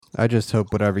I just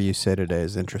hope whatever you say today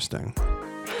is interesting.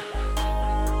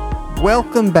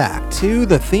 Welcome back to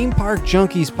the Theme Park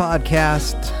Junkies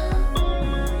podcast.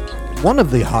 One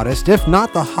of the hottest, if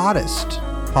not the hottest,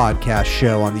 podcast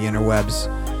show on the interwebs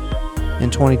in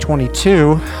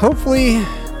 2022. Hopefully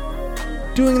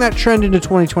doing that trend into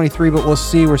 2023, but we'll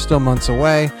see. We're still months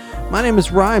away. My name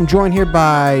is Ryan, joined here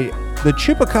by the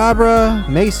Chupacabra,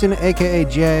 Mason, a.k.a.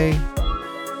 Jay.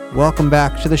 Welcome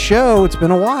back to the show. It's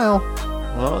been a while.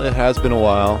 Well, it has been a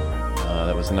while.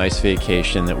 That was a nice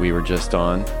vacation that we were just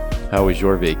on. How was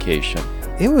your vacation?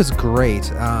 It was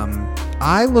great.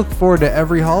 I look forward to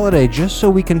every holiday just so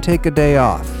we can take a day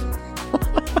off.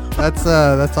 That's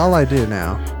all I do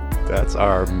now. That's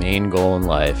our main goal in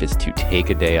life, is to take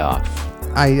a day off.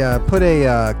 I put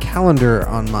a calendar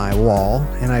on my wall,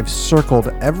 and I've circled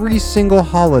every single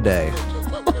holiday.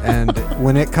 And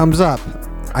when it comes up,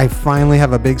 I finally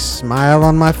have a big smile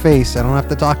on my face. I don't have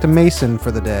to talk to Mason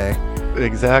for the day.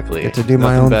 Exactly. Get to do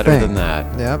my own thing. Nothing better than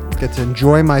that. Yep. Get to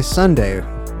enjoy my Sunday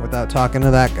without talking to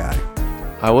that guy.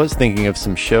 I was thinking of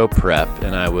some show prep,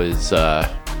 and I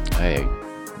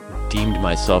deemed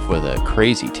myself with a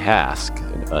crazy task,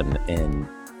 an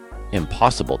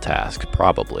impossible task,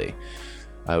 probably.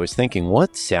 I was thinking,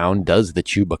 what sound does the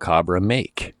Chupacabra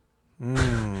make?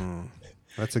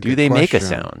 That's a good Do they question. make a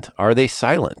sound? Are they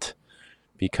silent?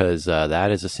 Because that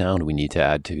is a sound we need to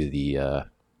add to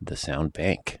the sound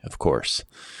bank, of course.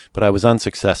 But I was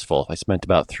unsuccessful. I spent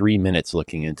about 3 minutes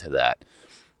looking into that,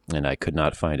 and I could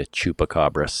not find a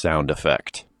Chupacabra sound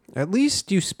effect. At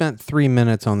least you spent 3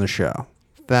 minutes on the show.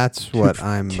 That's what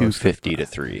I'm 250 to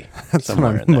 3. That's what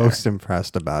I'm most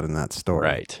impressed about in that story.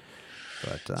 Right.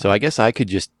 But, so I guess I could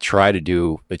just try to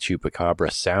do a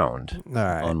Chupacabra sound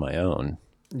right. on my own.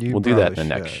 You We'll do that in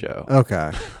the probably next should. show.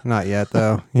 Okay. Not yet,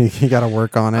 though. You got to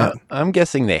work on it. I'm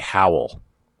guessing they howl.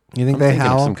 You think I'm they thinking of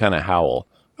howl? some kind of howl.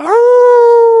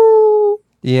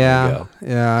 Yeah.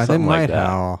 Yeah. Something they like might that.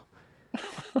 howl.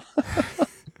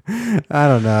 I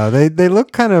don't know. They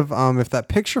look kind of, if that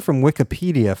picture from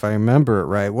Wikipedia, if I remember it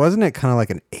right, wasn't it kind of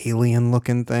like an alien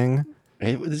looking thing?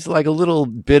 It was like a little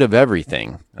bit of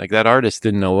everything. Like that artist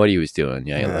didn't know what he was doing.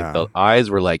 Yeah, like the eyes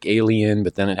were like alien,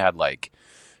 but then it had like,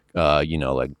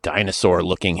 like dinosaur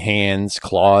looking hands,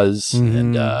 claws,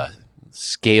 and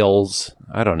scales.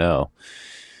 I don't know.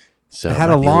 So It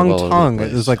had a long tongue.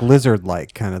 It was like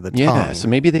lizard-like, kind of the tongue. Yeah, so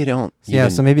maybe they don't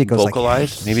so maybe it goes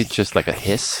vocalize. like... Maybe it's just like a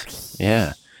hiss.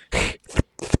 Yeah.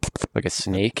 Like a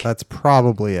snake. That's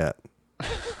probably it.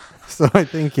 So I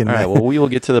think All right, well, we will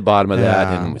get to the bottom of that,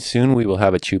 and soon we will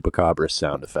have a Chupacabra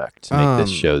sound effect to make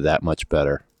this show that much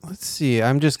better. Let's see.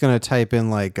 I'm just going to type in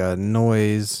like a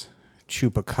noise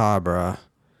Chupacabra.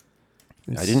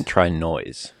 I didn't try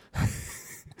noise.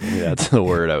 Maybe that's the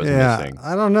word I was missing.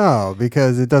 I don't know,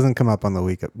 because it doesn't come up on the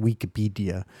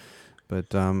Wikipedia.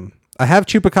 But I have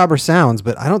Chupacabra sounds,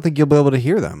 but I don't think you'll be able to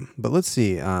hear them. But let's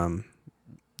see. On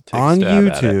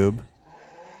YouTube.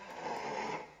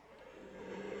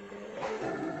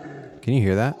 Can you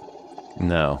hear that?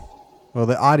 No. Well,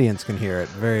 the audience can hear it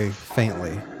very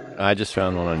faintly. I just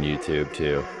found one on YouTube,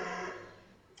 too.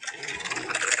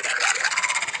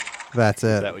 That's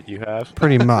it. Is that what you have?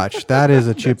 Pretty much. That is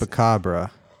a Chupacabra.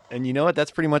 And you know what?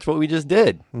 That's pretty much what we just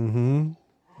did. Mm-hmm.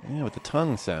 Yeah, with the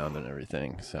tongue sound and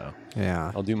everything. So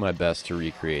yeah, I'll do my best to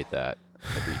recreate that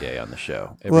every day on the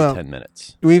show, every 10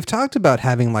 minutes. We've talked about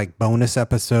having like bonus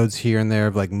episodes here and there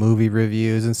of like movie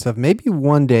reviews and stuff. Maybe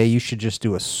one day you should just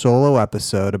do a solo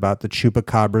episode about the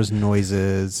Chupacabra's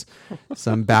noises,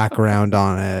 some background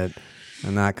on it,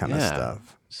 and that kind of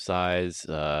stuff. Size,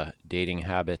 dating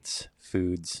habits,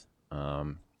 foods,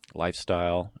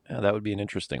 lifestyle. Yeah, that would be an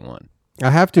interesting one. I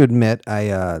have to admit,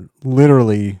 I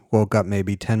literally woke up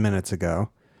maybe 10 minutes ago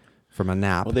from a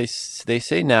nap. Well, they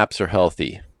say naps are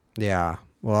healthy. Yeah.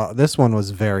 Well, this one was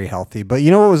very healthy. But you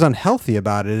know what was unhealthy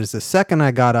about it is the second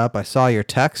I got up, I saw your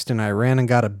text and I ran and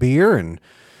got a beer and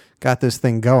got this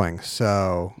thing going.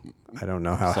 So I don't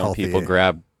know how healthy. Some people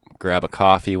grab a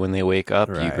coffee when they wake up.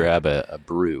 Right. You grab a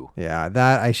brew. Yeah,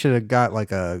 that I should have got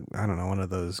like one of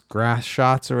those grass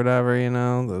shots or whatever,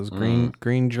 those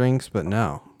green drinks. But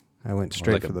no, I went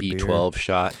straight for the beer. Like a B12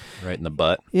 shot right in the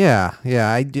butt. Yeah,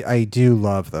 I do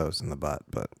love those in the butt.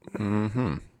 But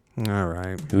mm-hmm. All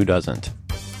right. Who doesn't?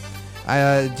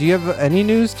 Do you have any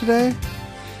news today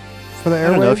for the airwaves? I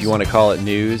don't know if you want to call it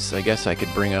news. I guess I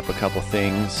could bring up a couple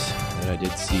things that I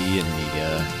did see in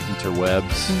the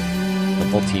interwebs, the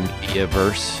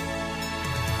multimedia-verse.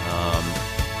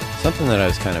 Something that I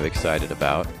was kind of excited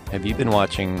about. Have you been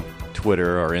watching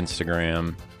Twitter or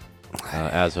Instagram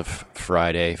as of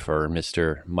Friday for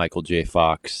Mr. Michael J.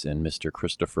 Fox and Mr.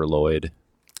 Christopher Lloyd?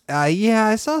 Yeah,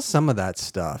 I saw some of that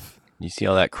stuff. You see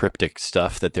all that cryptic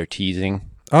stuff that they're teasing?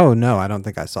 Oh, no, I don't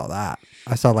think I saw that.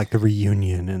 I saw like the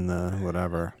reunion and the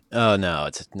whatever. Oh, no,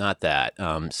 it's not that.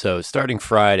 So starting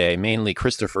Friday, mainly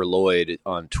Christopher Lloyd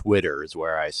on Twitter is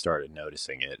where I started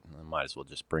noticing it. I might as well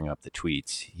just bring up the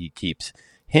tweets. He keeps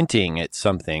hinting at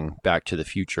something Back to the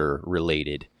Future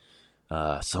related,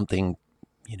 something,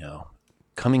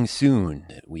 coming soon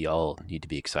that we all need to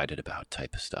be excited about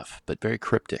type of stuff, but very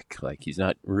cryptic. Like he's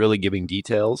not really giving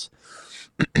details.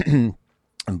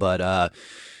 But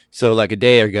so like a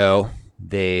day ago,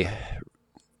 they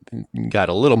got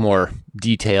a little more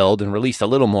detailed and released a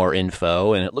little more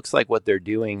info, and it looks like what they're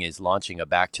doing is launching a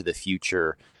Back to the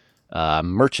Future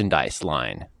merchandise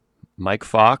line. Mike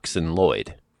Fox and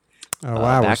Lloyd. Oh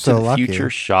wow, Back we're so to the lucky. Future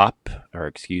shop, or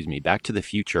excuse me, Back to the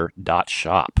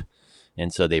Future.shop.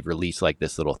 And so they've released like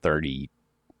this little 30-second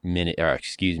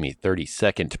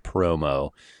promo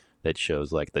that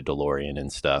shows like the DeLorean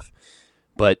and stuff.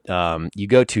 But you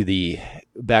go to the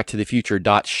Back to the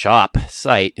Future.shop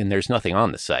site, and there's nothing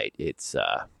on the site. It's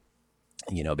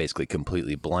basically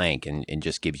completely blank, and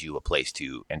just gives you a place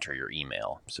to enter your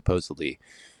email. Supposedly,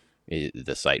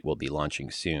 the site will be launching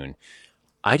soon.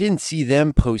 I didn't see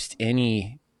them post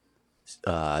any,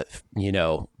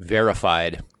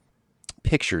 verified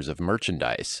pictures of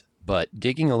merchandise, but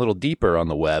digging a little deeper on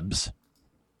the webs,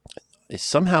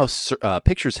 somehow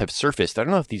pictures have surfaced. I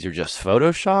don't know if these are just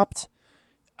photoshopped.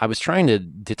 I was trying to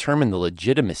determine the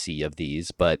legitimacy of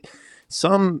these, but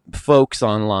some folks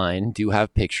online do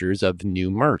have pictures of new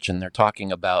merch, and they're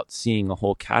talking about seeing a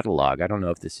whole catalog. I don't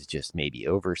know if this is just maybe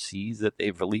overseas that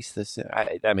they've released this.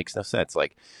 That makes no sense.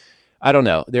 Like, I don't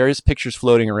know. There is pictures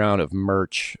floating around of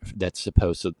merch that's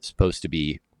supposed to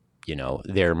be,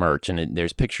 their merch, and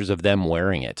there's pictures of them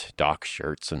wearing it, Doc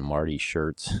shirts and Marty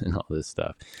shirts and all this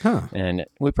stuff. Huh. And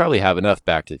we probably have enough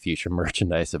Back to the Future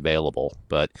merchandise available,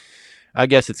 but I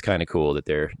guess it's kind of cool that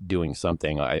they're doing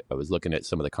something. I was looking at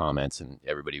some of the comments, and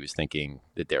everybody was thinking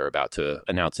that they're about to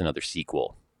announce another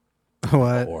sequel.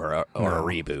 What? Or a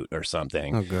reboot or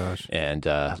something. Oh, gosh. And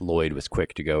Lloyd was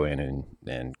quick to go in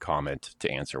and comment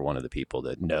to answer one of the people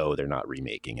that no, they're not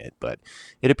remaking it. But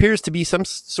it appears to be some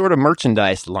sort of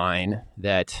merchandise line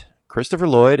that Christopher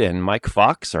Lloyd and Mike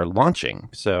Fox are launching.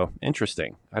 So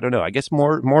interesting. I don't know. I guess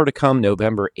more to come.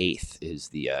 November 8th is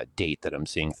the date that I'm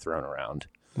seeing thrown around.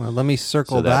 Well, let me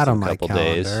circle that on my calendar.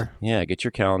 Days. Yeah, get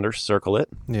your calendar, circle it.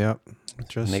 Yep.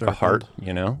 Just make circled. A heart,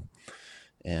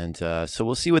 And so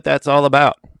we'll see what that's all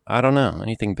about. I don't know.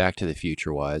 Anything Back to the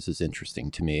Future wise is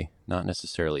interesting to me. Not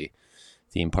necessarily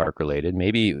theme park related.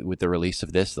 Maybe with the release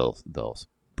of this, they'll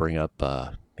bring up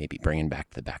maybe bringing back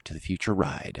the Back to the Future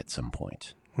ride at some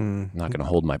point. I'm not going to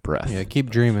hold my breath. Yeah, keep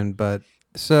dreaming. But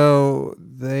so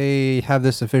they have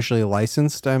this officially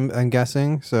licensed, I'm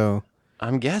guessing. So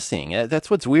I'm guessing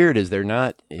that's what's weird is they're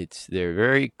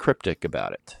very cryptic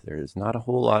about it. There's not a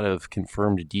whole lot of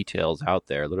confirmed details out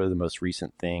there. Literally the most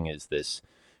recent thing is this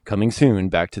coming soon,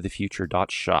 Back to the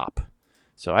Future.shop.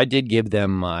 So I did give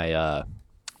them my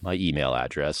my email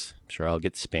address. I'm sure I'll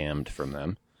get spammed from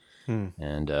them.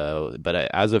 And but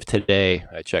as of today,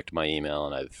 I checked my email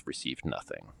and I've received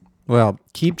nothing. Well,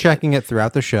 keep checking it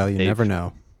throughout the show. You never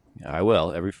know. I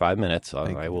will every 5 minutes.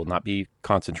 I will not be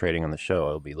concentrating on the show.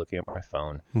 I'll be looking at my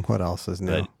phone. What else is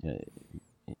new? But,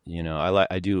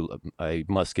 I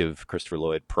must give Christopher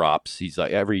Lloyd props. He's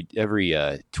like every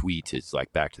tweet is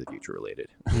like Back to the Future related.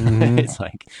 Mm-hmm. It's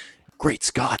like, great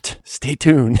Scott, stay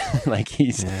tuned. Like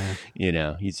he's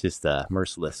just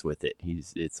merciless with it.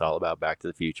 It's all about Back to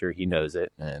the Future. He knows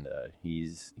it, and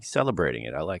he's celebrating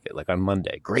it. I like it. Like on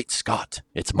Monday, great Scott,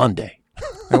 it's Monday.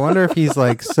 I wonder if he's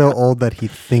like so old that he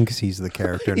thinks he's the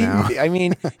character now. I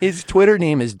mean, his Twitter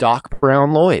name is Doc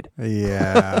Brown Lloyd.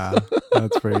 Yeah,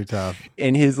 that's pretty tough.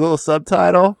 And his little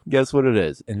subtitle, guess what it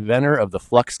is? Inventor of the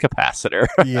flux capacitor.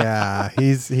 Yeah,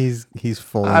 he's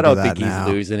full. I don't think now.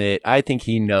 He's losing it. I think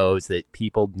he knows that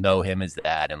people know him as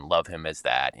that and love him as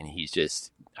that, and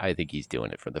I think he's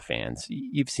doing it for the fans.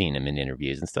 You've seen him in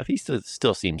interviews and stuff. He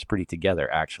still seems pretty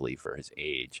together, actually, for his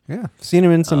age. Yeah, seen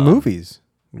him in some movies.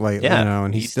 Like,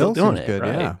 and he's still doing it, good.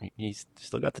 Right? Yeah, he's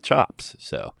still got the chops.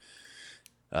 So,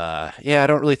 I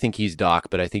don't really think he's Doc,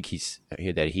 but I think he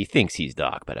thinks he's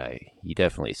Doc, but he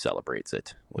definitely celebrates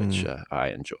it, which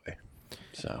I enjoy.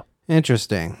 So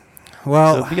interesting.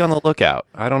 Well, so be on the lookout.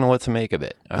 I don't know what to make of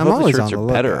it. I hope the shirts are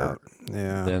better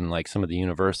than like some of the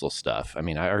Universal stuff. I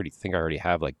mean, I already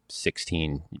have like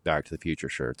 16 Back to the Future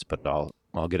shirts, but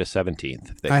I'll get a 17th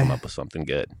if they come up with something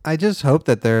good. I just hope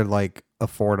that they're like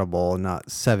affordable, not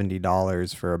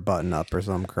 $70 for a button up or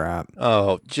some crap.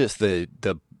 Oh, just the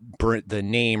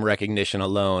name recognition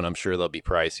alone, I'm sure they'll be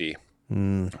pricey.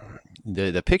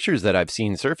 The pictures that I've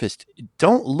seen surfaced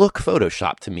don't look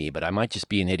photoshopped to me, but I might just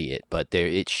be an idiot. But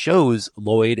it shows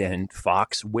Lloyd and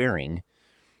Fox wearing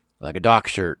like a Doc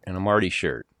shirt and a Marty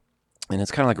shirt, and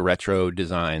it's kind of like retro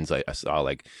designs. I saw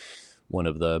like one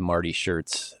of the Marty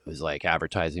shirts was like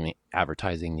advertising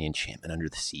the Enchantment Under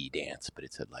the Sea dance, but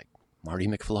it said like Marty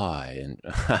McFly, and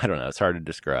I don't know, it's hard to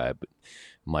describe. But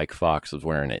Mike Fox was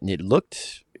wearing it, and it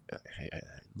looked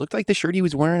like the shirt he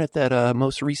was wearing at that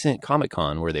most recent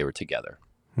Comic-Con where they were together.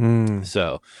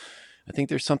 So I think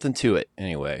there's something to it.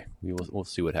 Anyway, we'll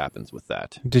see what happens with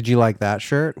that. Did you like that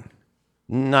shirt?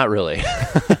 Not really.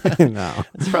 No.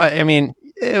 It's probably, I mean,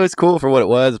 it was cool for what it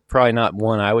was. Probably not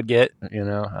one I would get, I don't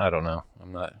know. I don't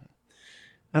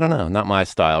know. Not my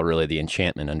style, really. The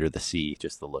Enchantment Under the Sea,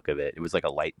 just the look of it. It was like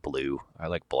a light blue. I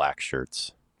like black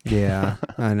shirts. Yeah,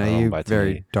 I know you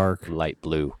very dark. Light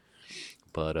blue.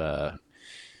 But,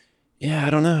 yeah, I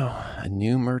don't know. A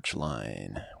new merch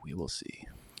line. We will see.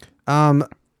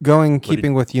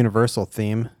 Keeping with Universal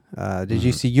theme, did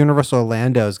you see Universal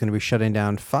Orlando is going to be shutting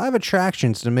down 5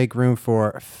 attractions to make room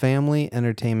for family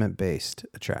entertainment-based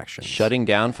attractions? Shutting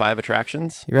down 5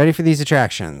 attractions? You ready for these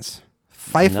attractions?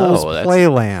 Feifel's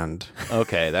Playland.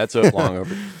 Okay, that's a long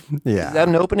over. Yeah. Is that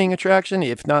an opening attraction?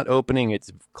 If not opening,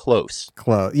 it's close.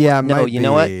 Close. Yeah, no, you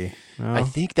know what? No? I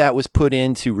think that was put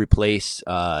in to replace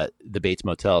the Bates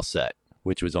Motel set,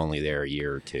 which was only there a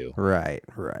year or two. Right.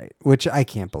 Which I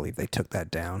can't believe they took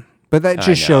that down. But that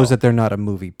just shows that they're not a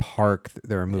movie park.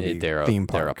 They're a movie theme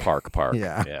park. They're a park.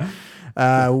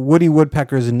 Yeah. Woody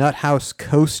Woodpecker's Nut House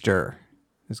Coaster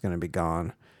is going to be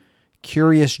gone.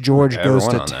 Curious George Goes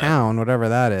to Town, whatever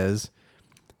that is.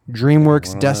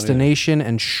 DreamWorks Destination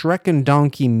and Shrek and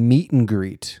Donkey Meet and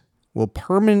Greet will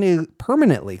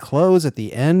permanently close at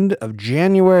the end of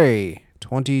January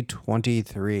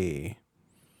 2023.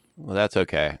 Well, that's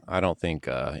okay. I don't think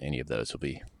any of those will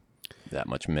be that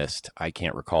much missed. I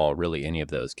can't recall really any of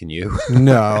those. Can you?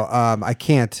 No, I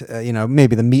can't.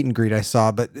 Maybe the meet and greet I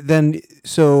saw, but then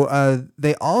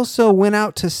they also went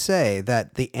out to say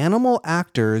that the animal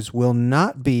actors will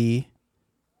not be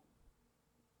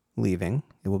leaving;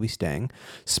 they will be staying.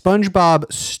 SpongeBob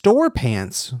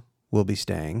StorePants will be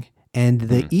staying, and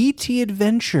the E.T.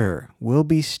 Adventure will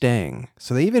be staying.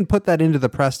 So they even put that into the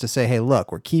press to say, "Hey,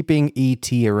 look, we're keeping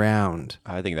E.T. around."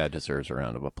 I think that deserves a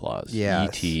round of applause. Yes.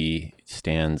 E.T.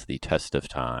 stands the test of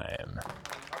time.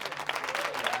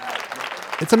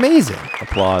 It's amazing.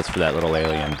 Applause for that little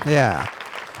alien. Yeah.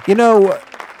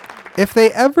 If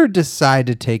they ever decide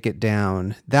to take it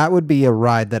down, that would be a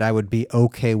ride that I would be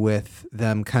okay with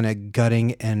them kind of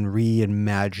gutting and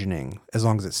reimagining, as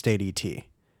long as it stayed E.T.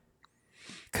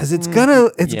 Because it's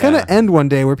gonna end one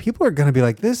day where people are gonna be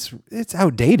like, it's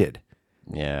outdated.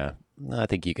 Yeah. I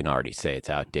think you can already say it's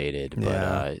outdated,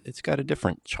 but it's got a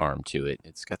different charm to it.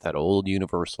 It's got that old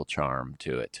Universal charm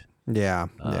to it. Yeah.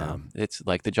 It's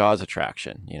like the Jaws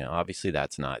attraction. Obviously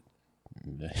that's not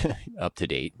up to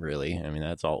date, really. I mean,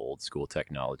 that's all old school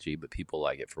technology, but people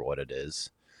like it for what it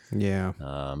is. Yeah.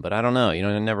 But I don't know.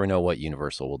 You never know what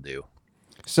Universal will do.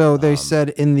 So they said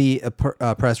in the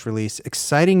press release,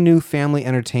 exciting new family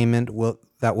entertainment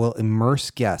that will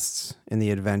immerse guests in the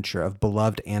adventure of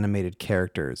beloved animated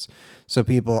characters. So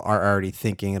people are already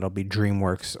thinking it'll be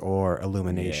DreamWorks or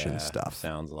Illumination stuff.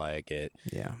 Sounds like it.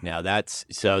 Yeah. Now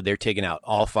so they're taking out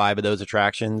all 5 of those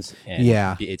attractions,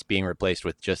 and it's being replaced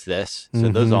with just this. So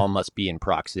those all must be in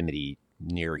proximity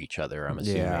near each other, I'm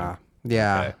assuming. Yeah.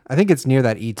 Okay. I think it's near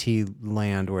that E.T.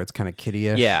 land where it's kind of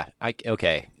kiddie-ish. Yeah.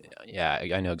 Okay. Yeah,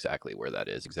 I know exactly where that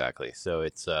is. Exactly. So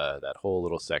it's that whole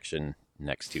little section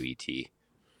next to E.T.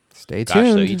 Stay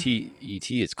tuned. So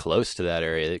E.T. is close to that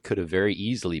area. It could have very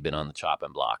easily been on the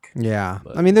chopping block. Yeah.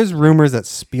 But, I mean, there's rumors that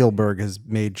Spielberg has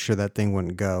made sure that thing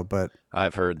wouldn't go, but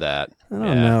I've heard that. I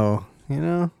don't know.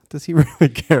 Does he really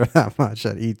care that much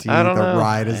that E.T. I don't know.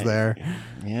 Ride is there?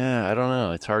 Yeah, I don't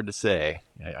know. It's hard to say.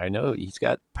 I know he's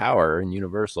got power in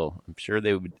Universal. I'm sure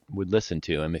they would listen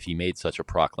to him if he made such a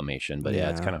proclamation. But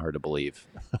it's kind of hard to believe.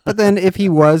 But then if he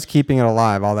was keeping it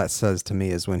alive, all that says to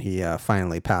me is when he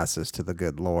finally passes to the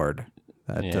good Lord.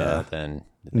 Then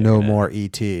no more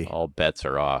E.T. All bets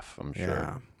are off, I'm sure.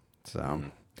 Yeah. So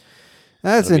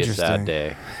that's It'll interesting. Be a sad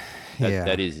day.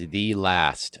 That is the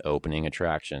last opening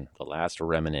attraction, the last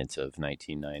remnant of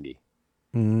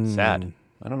 1990. Sad.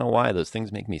 I don't know why those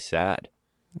things make me sad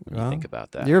when you think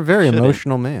about that. You're a very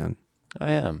emotional man.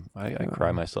 I am. I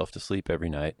cry myself to sleep every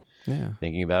night. Yeah.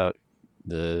 Thinking about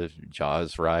the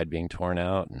Jaws ride being torn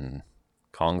out and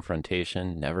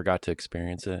Kongfrontation. Never got to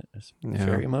experience it. It's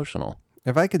very emotional.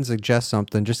 If I can suggest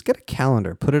something, just get a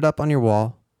calendar, put it up on your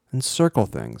wall, and circle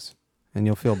things, and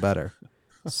you'll feel better.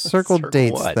 Circle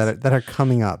dates what? that are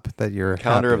coming up that you're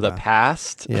Calendar happy of the about.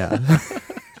 past. Yeah.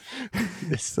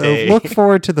 So day. look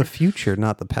forward to the future,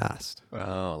 not the past.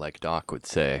 Oh, like Doc would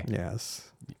say.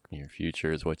 Yes. Your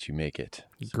future is what you make it.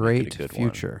 So Great make it a good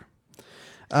future.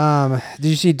 Did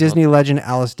you see Disney legend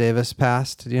Alice Davis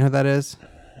passed? Do you know who that is?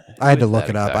 I had to look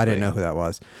it up. I didn't know who that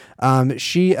was.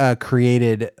 She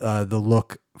created the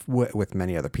look with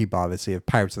many other people, obviously, of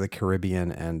Pirates of the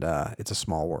Caribbean and It's a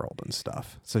Small World and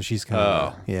stuff. So she's kind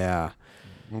of, yeah.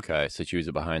 Okay, so she was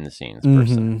a behind-the-scenes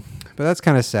person. But that's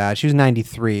kind of sad. She was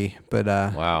 93, but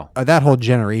wow. That whole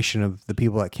generation of the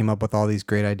people that came up with all these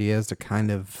great ideas, they're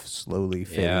kind of slowly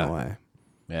fading away.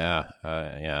 Yeah,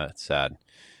 it's sad.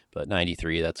 But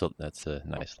 93, that's a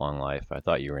nice long life. I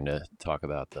thought you were going to talk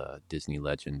about the Disney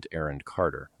legend Aaron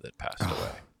Carter that passed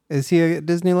away. Is he a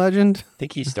Disney legend? I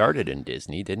think he started in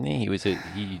Disney, didn't he? He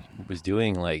was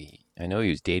doing I know he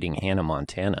was dating Hannah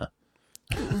Montana.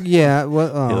 Yeah,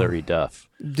 well, Hilary Duff.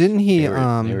 Didn't he? They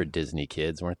were Disney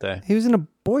kids, weren't they? He was in a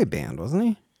boy band, wasn't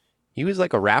he? He was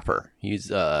like a rapper.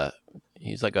 He's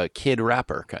like a kid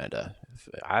rapper, kind of.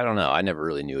 I don't know. I never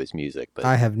really knew his music, but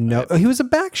I have no. He was a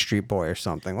Backstreet Boy or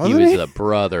something, wasn't he? He was the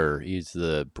brother. He's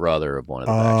the brother of one of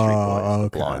the Backstreet Boys,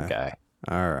 the blonde guy.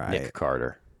 All right, Nick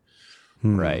Carter.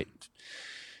 Right.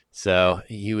 So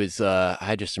he was.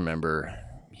 I just remember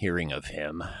hearing of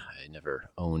him. I never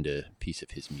owned a piece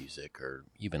of his music or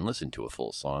even listened to a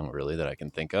full song, really, that I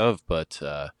can think of. But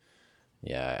I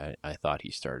thought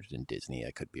he started in Disney.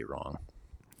 I could be wrong.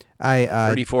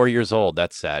 34 years old.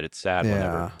 That's sad. It's sad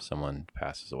whenever someone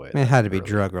passes away. It had to be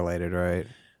drug related, right?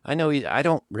 I know. I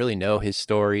don't really know his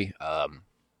story.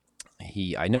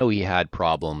 I know he had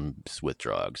problems with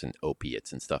drugs and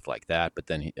opiates and stuff like that. But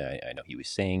then I know he was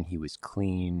saying he was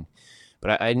clean.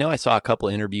 But I know I saw a couple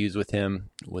interviews with him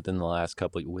within the last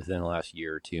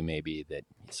year or two, maybe, that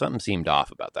something seemed off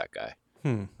about that guy.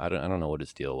 I don't know what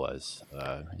his deal was.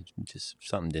 Just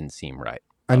something didn't seem right.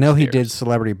 I know he did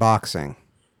celebrity boxing.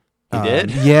 He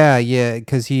did? Yeah,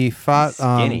 because he fought. He's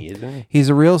skinny, isn't he? He's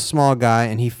a real small guy,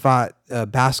 and he fought a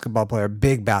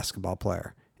big basketball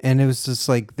player. And it was just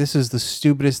like, this is the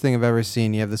stupidest thing I've ever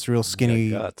seen. You have this real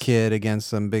skinny kid against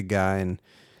some big guy, and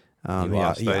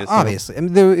obviously. I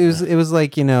mean, it was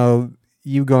like,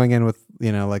 you going in with,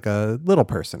 like a little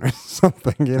person or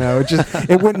something.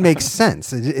 It wouldn't make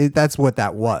sense. That's what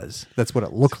that was. That's what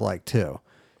it looked like too.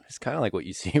 It's kind of like what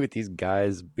you see with these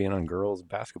guys being on girls'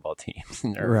 basketball teams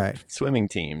or swimming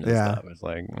teams and stuff. It's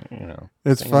like,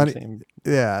 It's funny.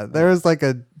 Yeah, there was like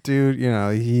a dude,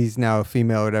 he's now a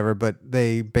female or whatever, but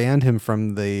they banned him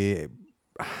from the,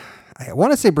 I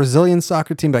want to say Brazilian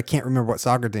soccer team, but I can't remember what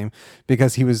soccer team,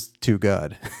 because he was too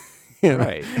good.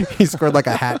 Right. He scored like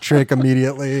a hat trick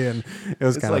immediately, and it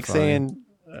was kind of funny.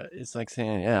 It's like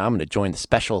saying, yeah, I'm going to join the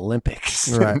Special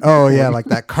Olympics. Right. Oh, yeah, like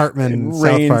that Cartman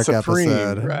South Park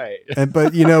episode. Right.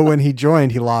 But, when he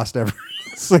joined, he lost every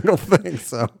single thing.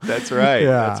 So that's right.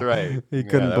 Yeah. That's right. He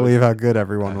couldn't believe how good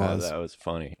everyone was. That was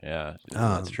funny. Yeah,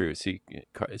 that's true. See,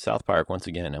 South Park, once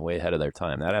again, way ahead of their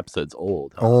time. That episode's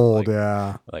old.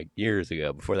 Yeah. Like years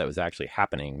ago, before that was actually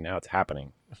happening. Now it's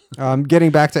happening.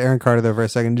 Getting back to Aaron Carter, though, for a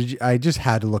second, I just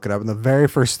had to look it up. And the very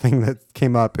first thing that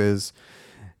came up is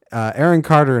Aaron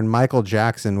Carter and Michael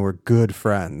Jackson were good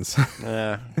friends.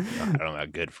 I don't know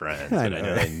about good friends, but I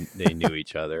know they knew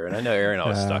each other. And I know Aaron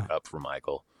always stuck up for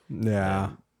Michael. Yeah.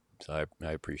 And so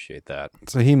I appreciate that.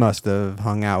 So he must have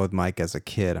hung out with Mike as a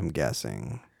kid, I'm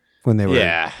guessing, when they were.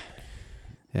 Yeah.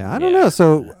 Yeah, I don't know.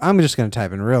 So I'm just going to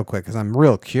type in real quick because I'm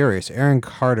real curious. Aaron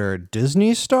Carter,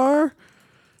 Disney star?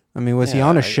 I mean, was he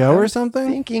on a show or something?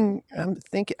 I'm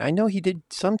thinking, I know he did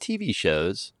some TV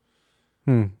shows.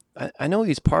 I know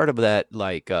he's part of that,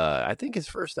 I think his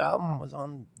first album was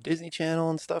on Disney Channel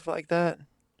and stuff like that.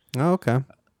 Oh, okay.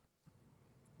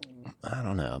 I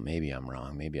don't know. Maybe I'm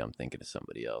wrong. Maybe I'm thinking of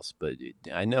somebody else. But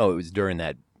I know it was during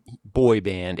that boy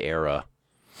band era,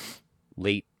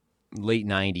 late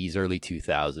 90s, early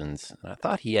 2000s. I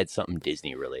thought he had something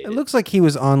Disney related. It looks like he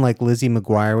was on like Lizzie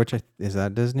McGuire, is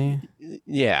that Disney?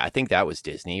 Yeah, I think that was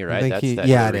Disney, right? That's that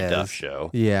Hilary Duff show.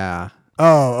 Yeah.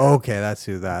 Oh, okay. That's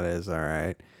who that is. All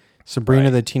right.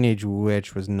 Sabrina the Teenage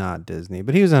Witch was not Disney,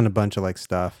 but he was on a bunch of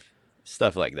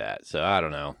stuff like that. So I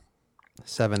don't know.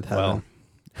 Seventh Heaven.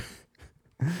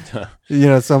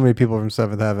 Well, so many people from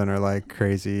Seventh Heaven are like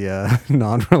crazy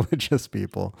non-religious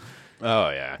people. Oh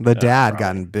yeah. The dad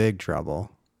got in big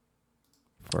trouble.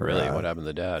 Really? What happened to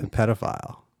the dad? A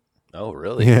pedophile. Oh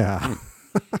really? Yeah.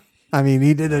 I mean,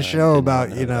 he did a show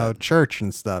about, church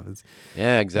and stuff.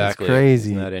 Yeah, exactly. It's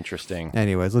crazy. Isn't that interesting?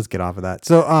 Anyways, let's get off of that.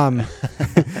 So,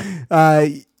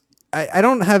 I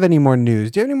don't have any more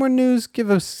news. Do you have any more news?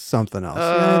 Give us something else.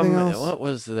 Anything else? What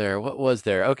was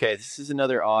there? Okay, this is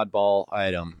another oddball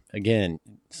item. Again,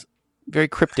 very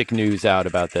cryptic news out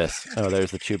about this. Oh,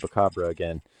 there's the chupacabra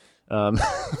again.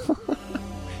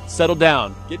 Settle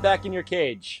down. Get back in your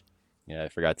cage. Yeah, I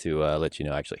forgot to let you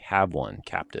know I actually have one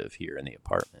captive here in the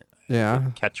apartment.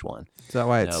 Yeah. Catch one. Is that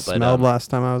why it smelled last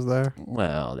time I was there?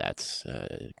 Well, that's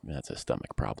a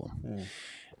stomach problem.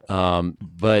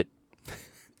 But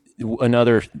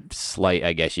another slight,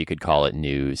 I guess you could call it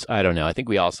news. I don't know. I think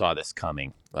we all saw this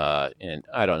coming, and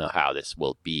I don't know how this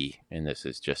will be. And this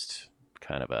is just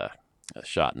kind of a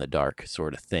shot in the dark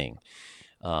sort of thing.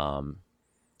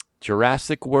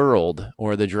 Jurassic World,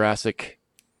 or the Jurassic,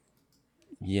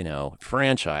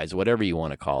 franchise, whatever you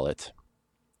want to call it,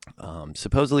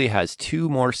 supposedly has 2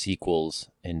 more sequels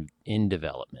in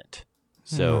development.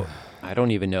 So I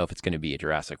don't even know if it's going to be a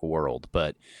Jurassic World,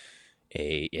 but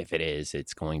if it is,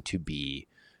 it's going to be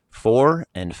 4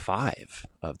 and 5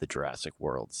 of the Jurassic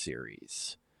World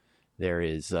series. There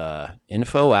is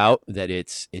info out that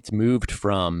it's moved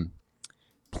from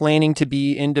planning to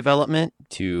be in development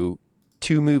to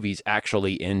 2 movies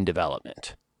actually in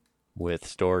development, with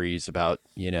stories about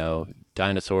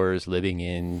dinosaurs living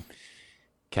in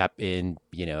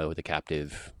the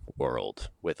captive world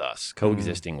with us,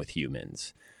 coexisting with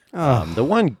humans. The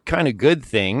one kind of good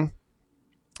thing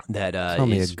that tell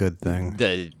me a good thing.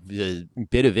 The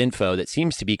bit of info that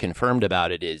seems to be confirmed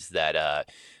about it is that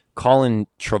Colin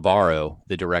Trevorrow,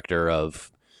 the director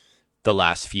of the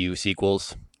last few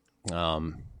sequels,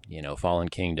 Fallen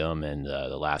Kingdom and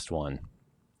the last one,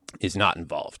 is not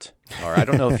involved. Or I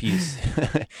don't know if he's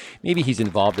maybe he's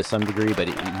involved to some degree, but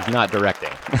he's not directing.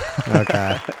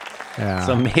 Okay. Yeah.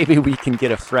 So maybe we can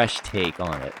get a fresh take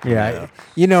on it. Yeah.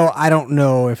 I don't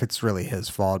know if it's really his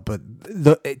fault, but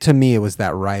to me, it was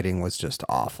that writing was just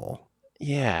awful.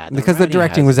 Yeah. Because the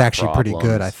directing was actually pretty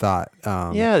good, I thought.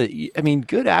 Yeah. I mean,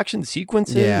 good action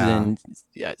sequences and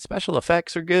special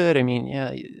effects are good. I mean,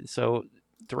 yeah. So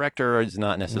director is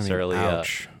not necessarily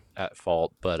at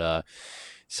fault, but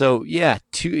so yeah,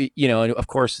 and of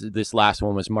course this last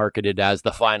one was marketed as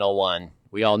the final one.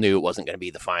 We all knew it wasn't going to be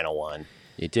the final one.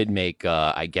 It did make,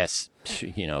 I guess,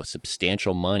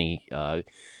 substantial money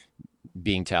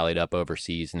being tallied up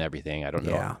overseas and everything. I don't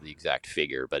know the exact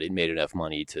figure, but it made enough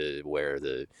money to where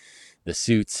the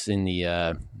suits in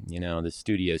the the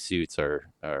studio suits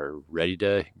are ready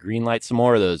to greenlight some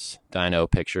more of those dino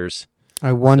pictures.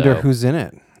 I wonder who's in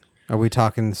it. Are we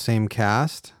talking the same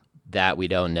cast? That we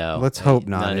don't know. Let's hope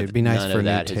not. It'd be nice for a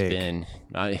new take.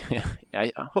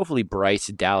 Hopefully Bryce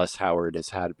Dallas Howard has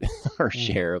had her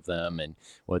share of them, and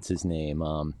what's his name?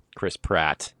 Chris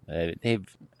Pratt. I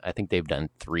think they've done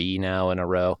 3 now in a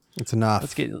row. It's enough.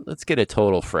 Let's get a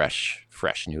total fresh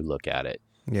new look at it.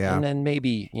 Yeah, and then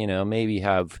maybe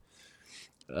have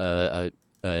a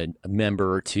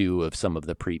member or 2 of some of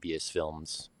the previous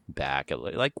films back,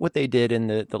 like what they did in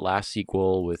the last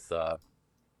sequel with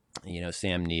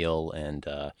Sam Neill and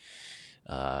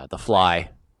The Fly,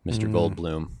 Mr.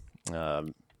 Goldblum,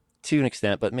 to an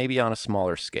extent, but maybe on a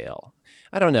smaller scale.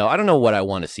 I don't know. I don't know what I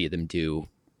want to see them do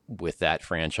with that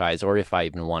franchise, or if I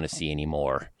even want to see any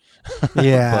more.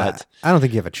 Yeah, but I don't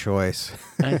think you have a choice.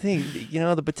 I think,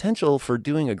 the potential for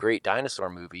doing a great dinosaur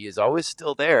movie is always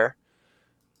still there.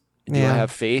 Do I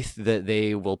have faith that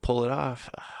they will pull it off?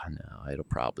 No, it'll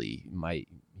probably might.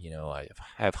 I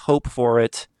have hope for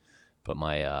it. But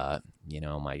my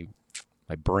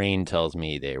brain tells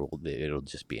me it'll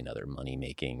just be another money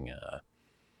making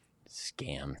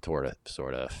scam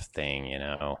sort of thing,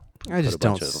 I just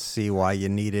don't see why you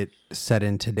need it set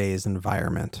in today's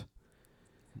environment.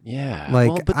 Yeah,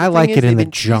 I like it in the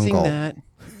jungle.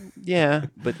 Yeah,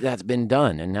 but that's been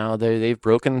done, and now they've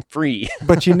broken free.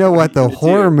 But you know what? The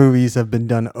horror movies have been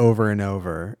done over and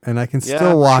over, and I can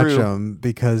still watch them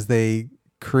because they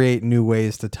create new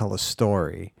ways to tell a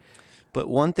story. But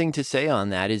one thing to say on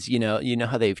that is,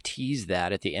 how they've teased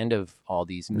that at the end of all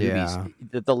these movies. Yeah.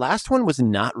 The last one was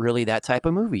not really that type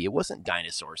of movie. It wasn't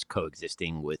dinosaurs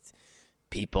coexisting with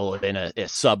people in a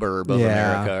suburb of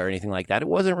America or anything like that. It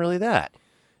wasn't really that.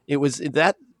 It was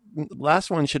that last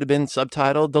one should have been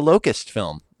subtitled The Locust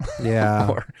Film. Yeah.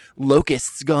 Or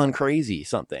Locusts Gone Crazy,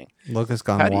 something. Locusts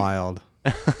Gone Wild.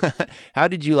 How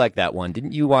did you like that one?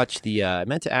 Didn't you watch the I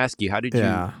meant to ask you, how did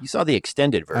you saw the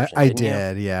extended version? I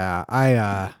did, yeah. I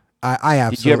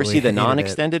absolutely Did you ever see the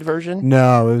non-extended version?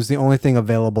 No, it was the only thing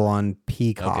available on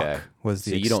Peacock. Okay. Was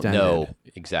the so you extended. Don't know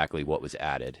exactly what was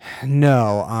added.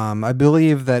 No, I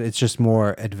believe that it's just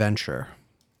more adventure.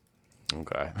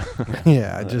 Okay.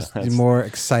 Yeah, just more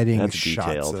exciting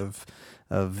shots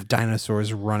of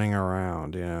dinosaurs running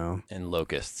around, And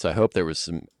locusts. I hope there was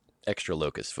some extra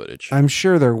locust footage. I'm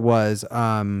sure there was.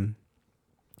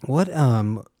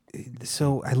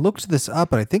 So I looked this up,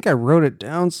 but I think I wrote it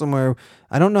down somewhere.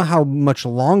 I don't know how much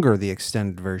longer the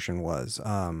extended version was.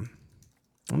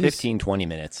 15, 20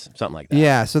 minutes, something like that.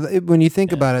 Yeah, so when you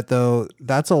think about it, though,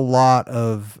 that's a lot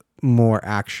of more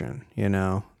action,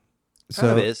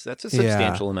 So it is. That's a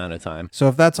substantial amount of time. So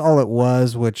if that's all it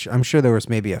was, which I'm sure there was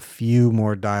maybe a few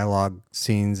more dialogue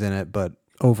scenes in it, but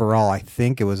overall, I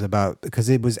think it was about, because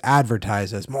it was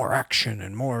advertised as more action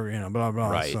and more, blah, blah.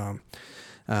 Right. So,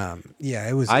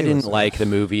 it was. I didn't like the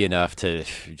movie enough to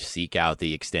seek out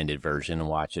the extended version and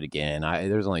watch it again.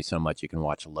 There's only so much you can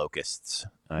watch Locusts.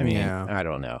 I mean, I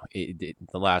don't know. The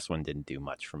last one didn't do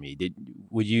much for me.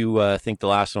 Would you think the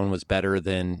last one was better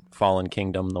than Fallen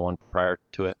Kingdom, the one prior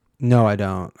to it? No, I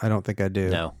don't. I don't think I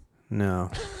do.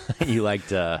 No. You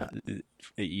liked. You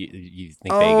think they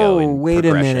go? Oh, wait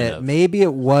a minute. Maybe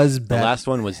it was better. The last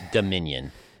one was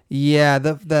Dominion. Yeah,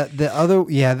 the other,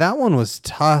 that one was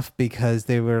tough because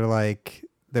they were like,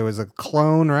 there was a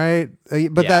clone, right?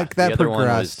 But that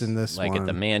progressed in this like one. At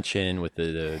the mansion with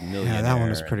the millionaire. Yeah, that one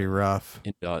was pretty rough.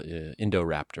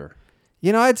 Indoraptor.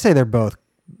 I'd say they're both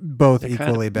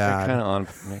equally bad.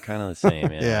 They're kind of the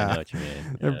same. Yeah, I know what you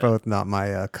mean. They're both not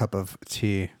my cup of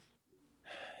tea.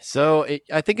 So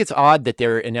I think it's odd that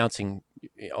they're announcing,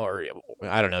 or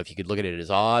I don't know if you could look at it as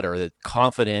odd or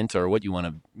confident or what you want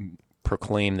to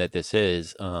proclaim that this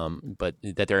is, but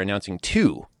that they're announcing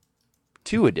two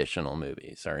additional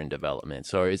movies are in development.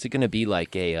 So is it going to be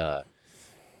like are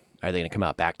they going to come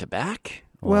out back to back?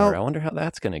 Well, I wonder how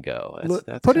that's going to go.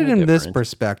 That's put it in this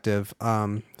perspective.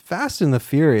 Fast and the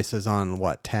Furious is on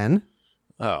what, 10?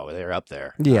 Oh, they're up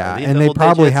there. Yeah, and they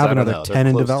probably have another 10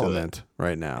 in development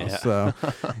right now. Yeah. So,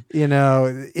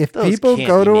 if those people can't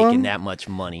go be to making them, that much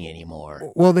money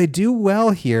anymore. Well, they do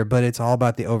well here, but it's all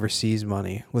about the overseas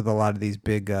money with a lot of these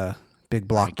big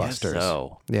blockbusters. I guess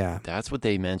so. Yeah, that's what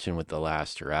they mentioned with the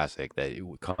last Jurassic, that it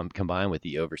would combine with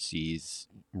the overseas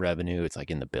revenue, it's like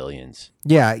in the billions.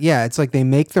 Yeah, it's like they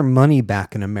make their money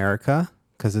back in America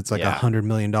because it's like $100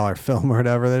 million film or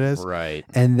whatever that is. Right.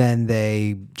 And then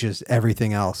they just,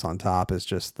 everything else on top is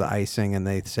just the icing, and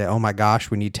they say, oh my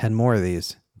gosh, we need 10 more of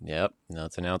these. Yep. Now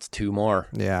it's announced 2 more.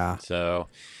 Yeah. So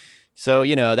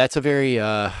that's a very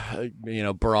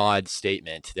broad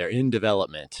statement. They're in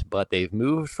development, but they've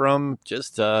moved from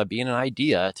just being an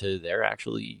idea to they're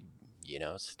actually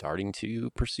starting to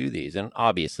pursue these. And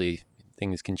obviously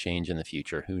things can change in the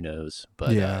future, who knows,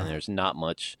 but there's not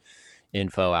much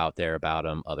info out there about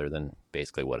them other than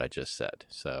basically what I just said.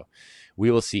 So we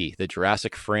will see. The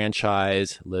Jurassic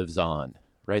franchise lives on.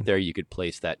 Right there you could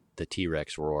place the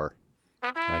T-Rex roar.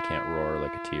 I can't roar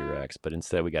like a T-Rex, but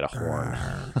instead we got a horn.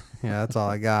 Yeah, that's all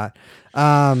I got.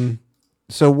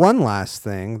 So one last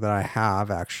thing that I have,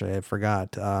 actually, I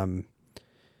forgot.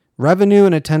 Revenue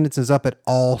and attendance is up at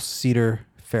all Cedar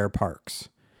Fair parks.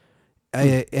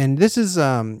 And this is,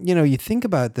 you think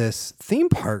about this, theme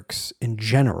parks in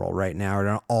general right now are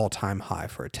at an all-time high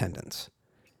for attendance.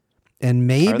 And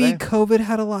maybe COVID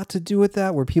had a lot to do with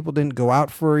that, where people didn't go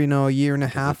out for, a year and a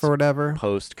half or whatever.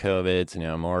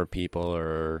 Post-COVID, more people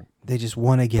are... They just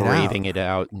want to get out. Braving it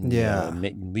out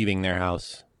and leaving their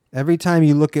house. Every time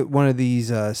you look at one of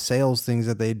these sales things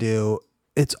that they do,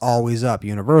 it's always up.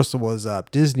 Universal was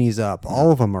up. Disney's up.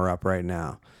 All of them are up right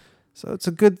now. So it's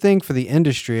a good thing for the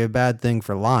industry, a bad thing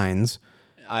for lines.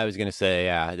 I was going to say,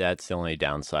 that's the only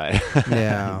downside.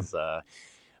 Yeah.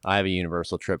 I have a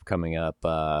Universal trip coming up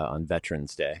on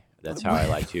Veterans Day. That's how I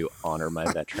like to honor my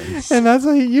veterans. And that's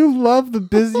how you love the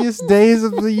busiest days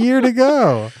of the year to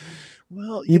go.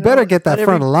 Well, you better get that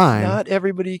front of line. Not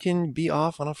everybody can be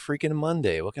off on a freaking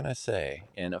Monday. What can I say?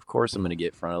 And of course, I'm going to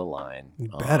get front of the line. You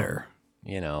better.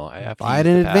 I have to buy it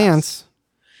in advance.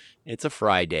 It's a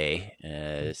Friday,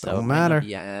 so don't matter.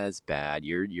 Yeah, as bad.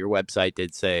 Your website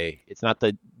did say it's not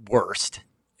the worst.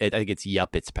 I think it's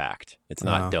yup, it's packed. It's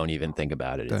not don't even think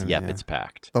about it. It's yup, it's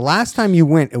packed. The last time you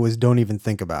went, it was don't even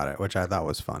think about it, which I thought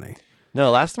was funny. No,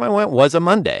 last time I went was a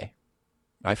Monday.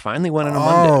 I finally went on a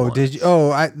Monday. Oh, did you? Oh,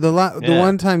 the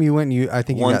one time you went, I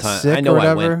think you got sick or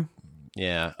whatever.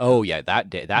 Yeah. Oh, yeah. That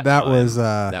day. That was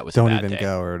don't even day.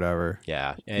 Go or whatever.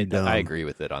 Yeah, and I agree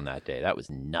with it on that day. That was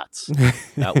nuts.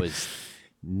 That was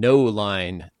no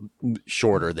line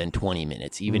shorter than 20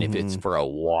 minutes, even if it's for a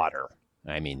water.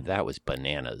 I mean, that was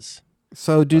bananas.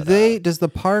 So does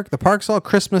the park's all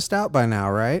Christmased out by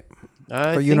now, right?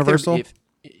 For Universal?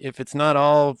 If it's not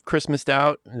all Christmased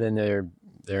out, then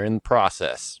they're in the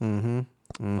process. I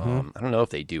don't know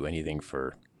if they do anything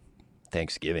for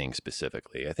Thanksgiving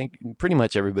specifically. I think pretty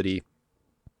much everybody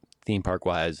theme park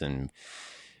wise and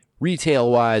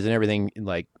retail wise and everything.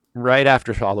 Like right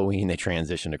after Halloween, they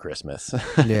transition to Christmas.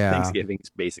 Yeah. Thanksgiving's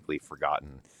basically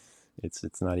forgotten.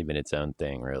 It's not even its own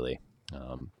thing, really.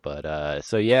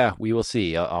 So yeah, we will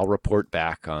see. I'll report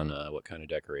back on what kind of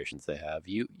decorations they have.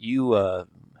 You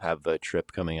have a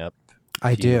trip coming up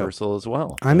I to do. Universal as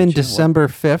well. I'm in December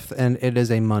 5th, and it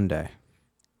is a Monday.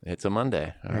 It's a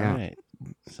Monday. All Yeah. right.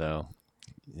 So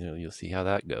you'll see how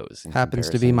that goes. Happens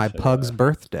to be my pug's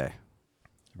birthday.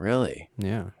 Really?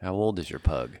 Yeah. How old is your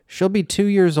pug? She'll be 2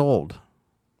 years old.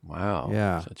 Wow.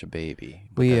 Yeah. Such a baby.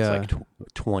 But that's like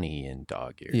 20 in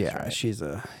dog years. Yeah, right? she's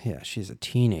a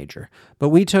teenager. But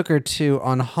we took her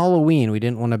on Halloween. We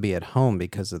didn't want to be at home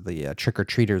because of the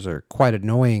trick-or-treaters are quite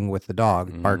annoying with the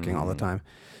dog barking all the time.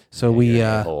 So we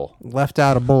left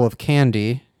out a bowl of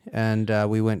candy, and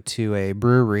we went to a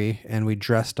brewery, and we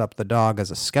dressed up the dog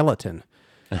as a skeleton.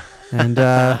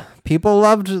 And people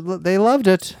loved it. They loved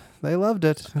it.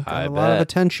 Got a lot of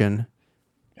attention.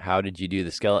 How did you do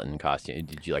the skeleton costume?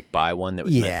 Did you like buy one that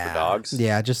was meant for dogs?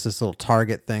 Yeah, just this little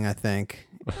Target thing, I think.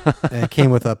 And it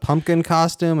came with a pumpkin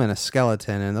costume and a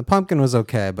skeleton, and the pumpkin was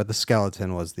okay, but the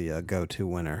skeleton was the go-to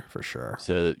winner for sure.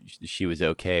 So she was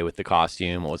okay with the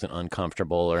costume. It wasn't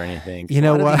uncomfortable or anything. You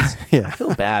know what? Yeah, I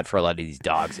feel bad for a lot of these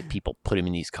dogs that people put them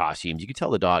in these costumes. You can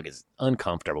tell the dog is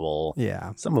uncomfortable.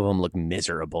 Yeah. Some of them look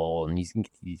miserable, and these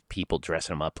people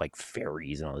dressing them up like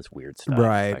fairies and all this weird stuff.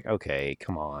 Right. It's like, okay,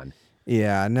 come on.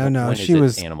 Yeah, no. She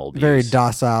was very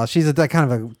docile. She's that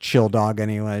kind of a chill dog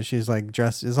anyway. She's like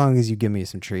dressed as long as you give me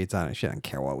some treats on it. She doesn't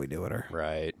care what we do with her.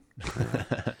 Right.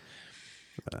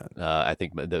 I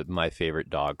think my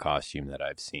favorite dog costume that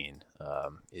I've seen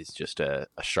is just a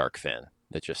shark fin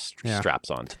that just straps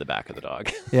onto the back of the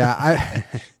dog. Yeah,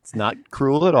 it's not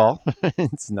cruel at all.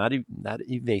 It's not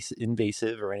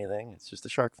invasive or anything. It's just a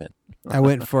shark fin. I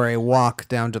went for a walk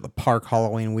down to the park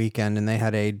Halloween weekend, and they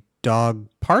had a dog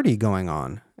party going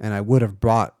on, and I would have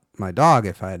brought my dog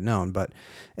if I had known.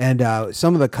 And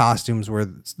some of the costumes were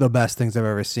the best things I've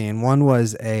ever seen. One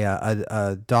was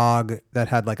a dog that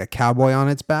had like a cowboy on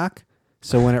its back,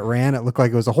 so when it ran, it looked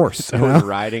like it was a horse. So it was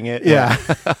riding it. Yeah,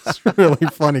 it's really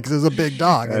funny because it was a big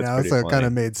dog, so funny. it kind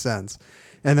of made sense.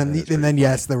 And then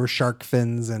yes, there were shark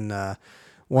fins, and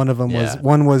one of them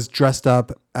was dressed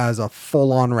up as a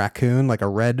full-on raccoon, like a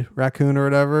red raccoon or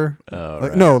whatever. Oh,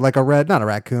 like, right. No, like a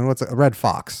raccoon. What's a red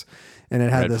fox? And it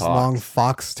had this long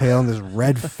fox tail and this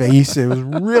red face. It was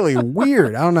really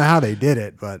weird. I don't know how they did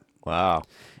it, but wow.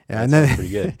 Yeah, and then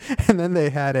pretty good. And then they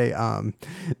had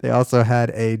they also had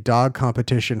a dog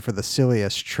competition for the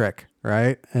silliest trick,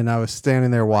 right? And I was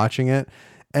standing there watching it,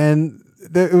 and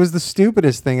it was the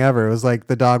stupidest thing ever. It was like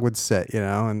the dog would sit,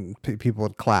 and people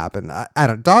would clap, and I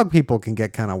don't. Dog people can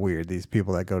get kind of weird. These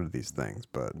people that go to these things,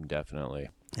 but definitely.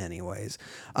 Anyways,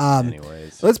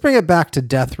 let's bring it back to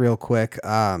death real quick.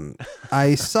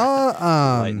 I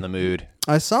saw lighten the mood.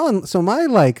 I saw so my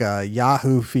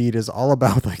Yahoo feed is all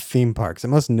about like theme parks. I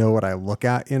must know what I look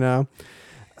at, and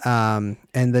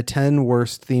the 10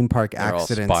 worst theme park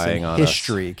accidents in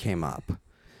history came up.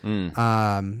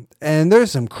 And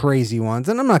there's some crazy ones,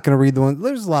 and I'm not going to read the ones.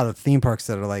 There's a lot of theme parks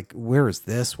that are like, where is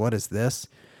this? What is this?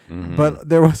 Mm-hmm. But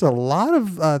there was a lot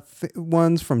of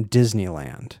ones from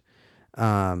Disneyland,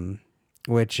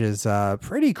 which is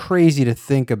pretty crazy to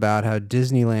think about how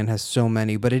Disneyland has so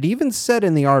many. But it even said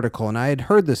in the article, and I had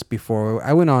heard this before,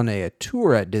 I went on a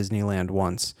tour at Disneyland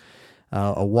once,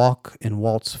 a walk in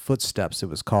Walt's footsteps, it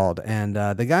was called. And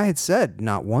the guy had said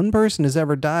not one person has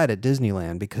ever died at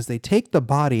Disneyland because they take the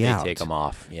body out. They take them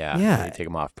off. Yeah. They take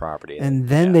them off property. And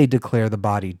then they declare the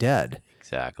body dead.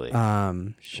 Exactly.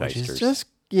 Which is just,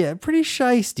 pretty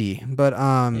shisty. But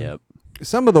yep.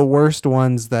 Some of the worst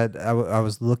ones that I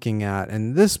was looking at,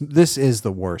 and this is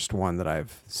the worst one that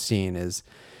I've seen, is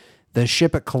the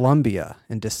ship at Columbia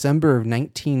in December of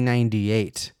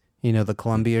 1998. The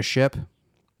Columbia ship?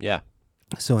 Yeah.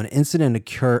 So an incident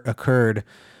occurred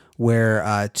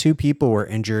where 2 people were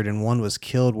injured and one was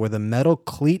killed, where the metal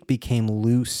cleat became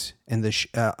loose in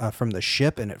from the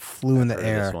ship, and it flew in the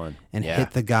air and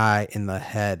hit the guy in the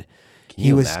head.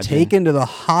 He was taken to the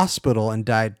hospital and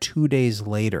died 2 days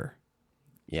later.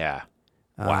 Yeah.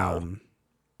 Wow.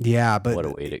 Yeah, but what a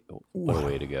way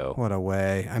to go. What a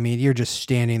way. I mean, you're just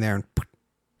standing there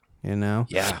and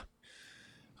Yeah.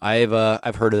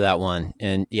 I've heard of that one,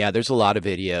 and there's a lot of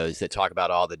videos that talk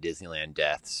about all the Disneyland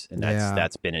deaths, and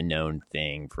that's been a known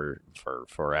thing for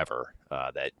forever.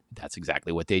 That's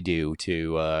exactly what they do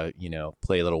to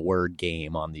play a little word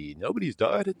game on the nobody's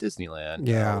died at Disneyland.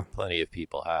 Yeah, plenty of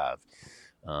people have,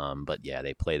 but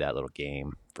they play that little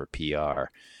game for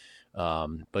PR.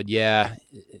 But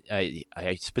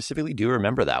I specifically do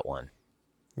remember that one.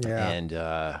 Yeah.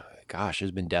 And gosh,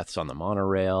 there's been deaths on the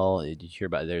monorail. Did you hear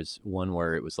about? There's one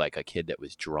where it was like a kid that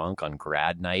was drunk on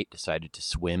grad night decided to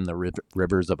swim the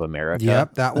rivers of America.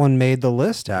 Yep, that one made the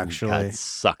list actually. Got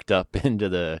sucked up into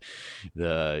the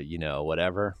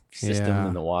whatever system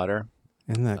in the water.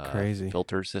 Isn't that crazy?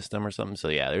 Filter system or something. So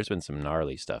yeah, there's been some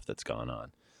gnarly stuff that's gone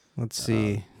on. Let's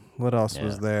see. What else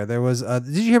was there? There was. Did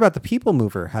you hear about the People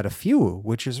Mover? Had a few,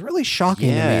 which is really shocking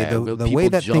to me. The way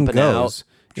that thing goes,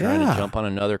 trying to jump on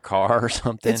another car or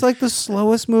something. It's like the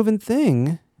slowest moving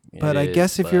thing. But I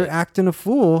guess if you're acting a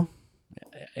fool,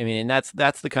 I mean, that's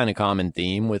the kind of common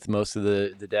theme with most of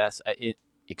the deaths,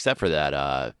 except for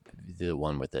that the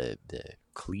one with the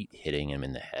cleat hitting him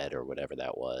in the head or whatever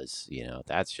that was. You know,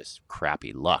 that's just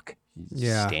crappy luck.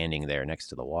 Standing there next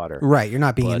to the water. Right, you're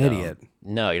not being an idiot.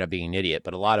 No, you're not being an idiot.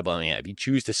 But a lot of them, if you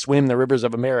choose to swim the rivers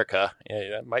of America,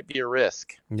 that might be a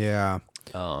risk. Yeah.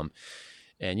 And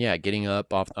getting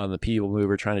up off on the People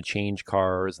Mover, trying to change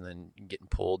cars, and then getting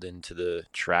pulled into the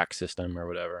track system or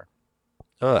whatever.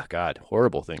 Oh God,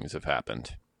 horrible things have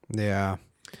happened. Yeah.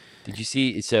 Did you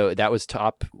see? So that was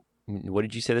top. What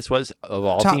did you say this was of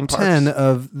all top theme parks? 10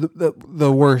 of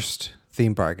the worst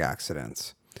theme park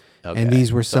accidents. Okay. And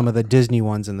these were some of the Disney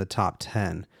ones in the top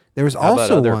 10. There was How also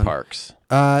about other one, parks.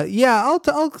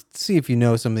 I'll see if you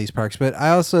know some of these parks. But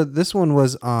this one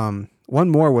was one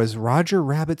more was Roger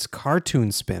Rabbit's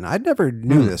Cartoon Spin. I never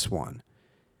knew this one.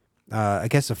 I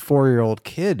guess a 4-year-old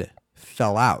kid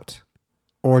fell out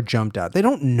or jumped out. They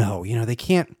don't know. They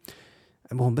can't.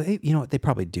 Well, they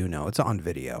probably do know. It's on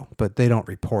video, but they don't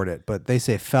report it. But they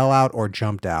say fell out or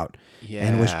jumped out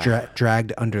and was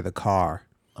dragged under the car.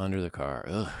 Under the car.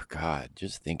 Oh, God.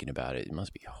 Just thinking about it. It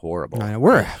must be horrible. I know,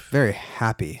 we're a very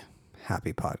happy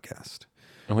podcast.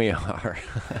 We are.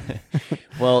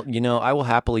 Well, I will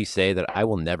happily say that I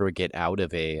will never get out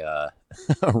of a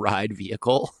ride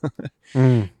vehicle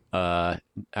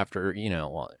after,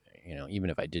 even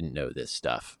if I didn't know this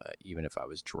stuff, even if I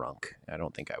was drunk, I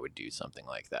don't think I would do something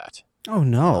like that. Oh,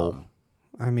 no.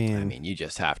 I mean, you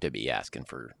just have to be asking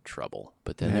for trouble.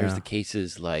 But then there's the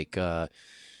cases like, the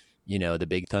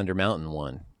Big Thunder Mountain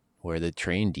one where the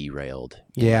train derailed.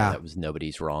 That was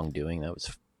nobody's wrongdoing. That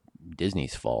was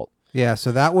Disney's fault. Yeah,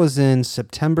 so that was in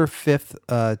September 5th,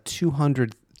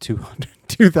 2003.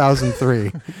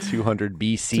 200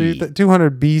 BC.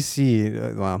 200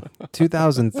 BC. Well,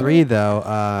 2003, though.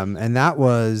 And that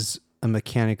was a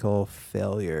mechanical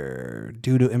failure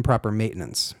due to improper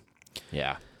maintenance.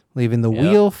 Yeah. Leaving the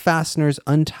wheel fasteners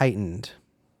untightened.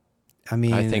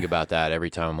 I think about that every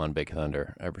time I'm on Big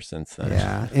Thunder ever since then.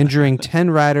 Yeah. Injuring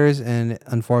 10 riders and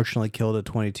unfortunately killed a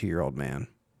 22-year-old man.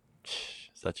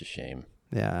 Such a shame.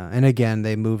 Yeah, and again,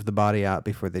 they moved the body out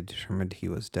before they determined he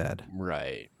was dead.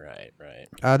 Right.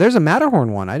 There's a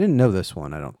Matterhorn one. I didn't know this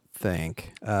one, I don't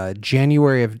think.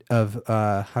 January of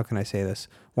how can I say this?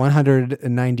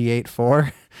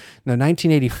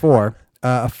 1984.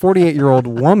 A 48-year-old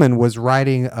woman was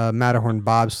riding a Matterhorn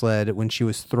bobsled when she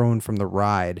was thrown from the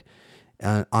ride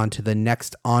onto the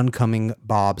next oncoming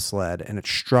bobsled, and it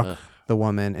struck the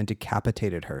woman and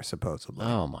decapitated her, supposedly.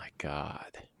 Oh, my God.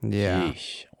 Yeah.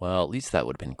 Yeesh. Well, at least that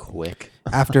would have been quick.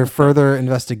 After further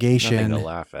investigation, Nothing to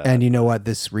laugh at. And you know what?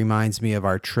 This reminds me of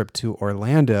our trip to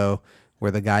Orlando,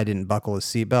 where the guy didn't buckle his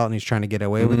seatbelt and he's trying to get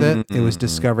away with it. It was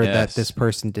discovered that this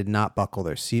person did not buckle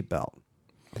their seatbelt.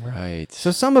 Right. So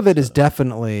some of it is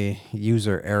definitely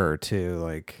user error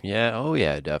too. Yeah. Oh,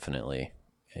 yeah. Definitely.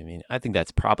 I mean, I think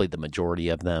that's probably the majority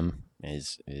of them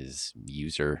is the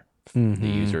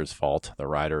user's fault, the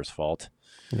rider's fault.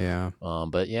 Yeah.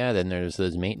 But then there's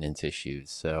those maintenance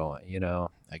issues. So,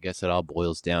 I guess it all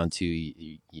boils down to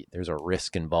there's a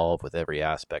risk involved with every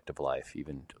aspect of life,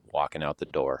 even walking out the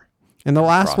door. And the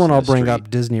last one I'll bring up,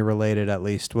 Disney related at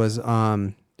least, was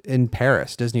in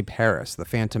Paris, Disney Paris, the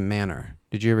Phantom Manor.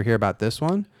 Did you ever hear about this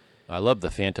one? I love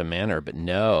the Phantom Manor, but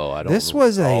no, I don't. This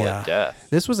was death.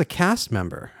 This was a cast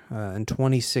member in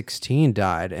 2016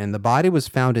 died, and the body was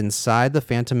found inside the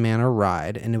Phantom Manor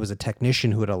ride, and it was a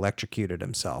technician who had electrocuted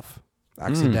himself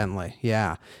accidentally.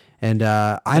 Yeah, and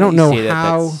I don't know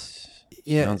how. Sounds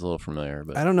a little familiar,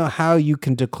 but I don't know how you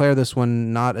can declare this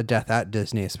one not a death at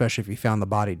Disney, especially if you found the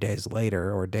body days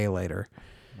later or a day later.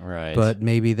 Right. But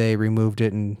maybe they removed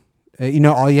it, and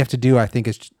all you have to do, I think,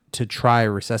 is to try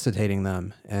resuscitating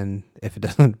them, and if it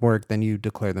doesn't work, then you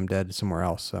declare them dead somewhere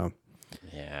else. So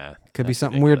yeah, could be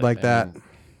something weird like that.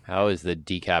 How is the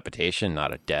decapitation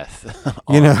not a death?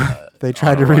 They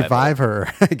tried to revive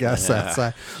her. I guess that's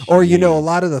or a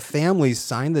lot of the families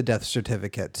signed the death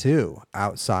certificate too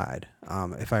outside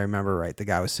If I remember right, the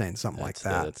guy was saying something like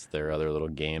that. That's their other little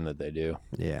game that they do.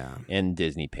 Yeah. And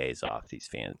Disney pays off these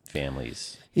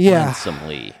families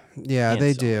handsomely. Yeah, handsomely.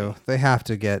 They do. They have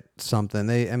to get something.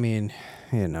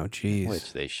 Geez.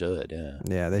 Which they should, yeah.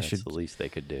 Yeah, they should. That's the least they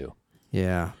could do.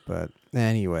 Yeah, but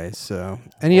anyway, so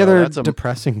any other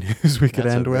depressing news we could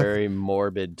end with? That's a very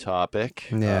morbid topic.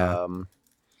 Yeah.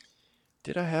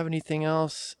 Did I have anything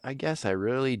else? I guess I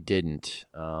really didn't.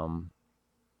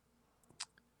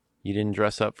 You didn't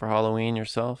dress up for Halloween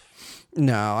yourself?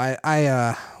 No,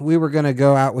 we were gonna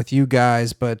go out with you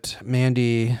guys, but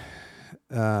Mandy,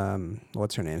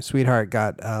 what's her name? Sweetheart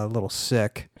got a little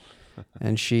sick,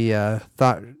 and she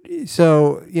thought.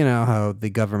 So you know how the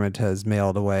government has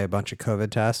mailed away a bunch of COVID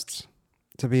tests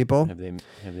to people. Have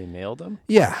they mailed them?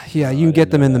 Yeah. You can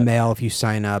get them in the mail if you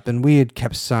sign up, and we had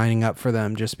kept signing up for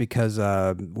them just because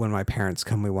when my parents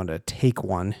come, we wanted to take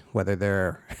one. Whether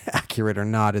they're accurate or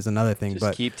not is another thing.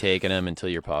 Just keep taking them until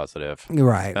you're positive.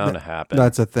 Right, it's bound to happen.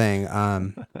 That's a thing.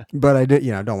 But I did,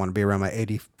 don't want to be around my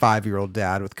 85-year-old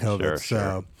dad with COVID.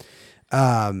 Sure.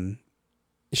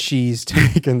 She's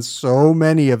taken so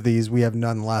many of these, we have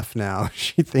none left now.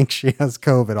 She thinks she has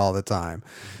COVID all the time.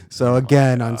 So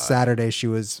again, on Saturday, she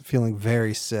was feeling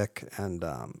very sick, and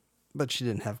but she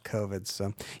didn't have COVID.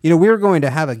 So, we were going to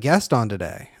have a guest on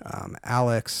today.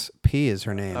 Alex P is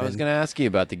her name. I was going to ask you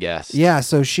about the guest. Yeah,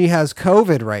 so she has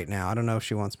COVID right now. I don't know if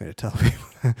she wants me to tell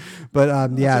people. But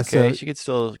yeah, okay. so she could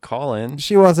still call in.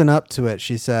 She wasn't up to it,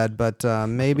 she said, but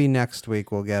maybe next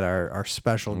week we'll get our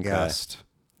special guest.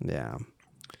 Yeah.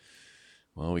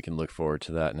 Well, we can look forward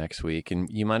to that next week, and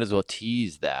you might as well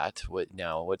tease that.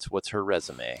 What's her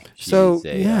resume? So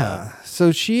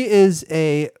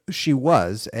she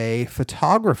was a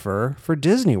photographer for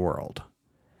Disney World.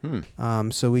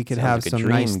 So we could have some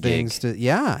nice things to.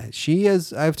 Yeah, she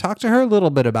is. I've talked to her a little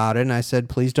bit about it, and I said,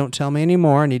 please don't tell me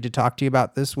anymore. I need to talk to you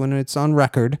about this when it's on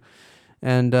record.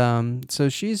 And so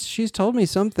she's told me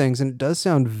some things, and it does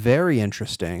sound very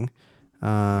interesting.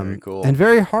 Very cool. And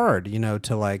very hard,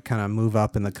 to like kind of move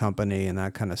up in the company and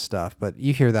that kind of stuff. But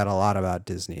you hear that a lot about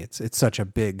Disney. It's such a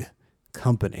big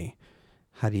company.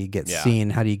 How do you get seen?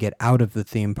 How do you get out of the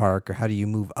theme park, or how do you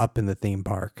move up in the theme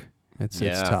park? It's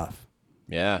tough.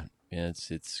 Yeah.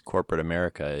 It's corporate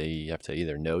America. You have to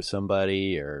either know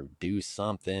somebody or do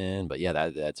something. But yeah,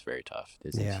 that's very tough.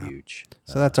 Disney's huge.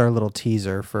 So that's our little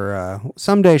teaser for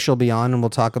someday she'll be on, and we'll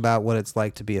talk about what it's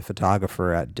like to be a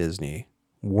photographer at Disney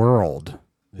World,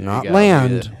 not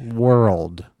land,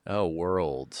 world. Oh,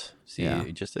 world. See,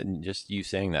 just you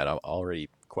saying that, already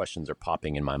questions are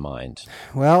popping in my mind.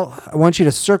 Well, I want you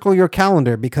to circle your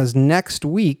calendar, because next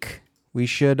week we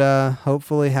should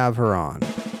hopefully have her on. All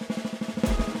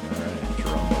right,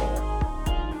 drum roll.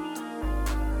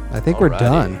 I think we're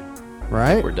done, right?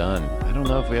 I think we're done. I don't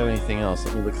know if we have anything else.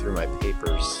 Let me look through my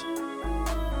papers.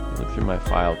 Look through my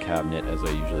file cabinet, as I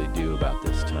usually do about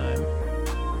this time.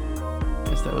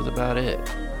 I guess that was about it.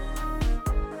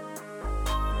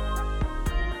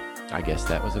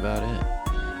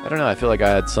 I don't know. I feel like I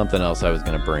had something else I was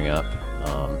going to bring up.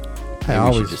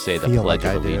 We should just say the Pledge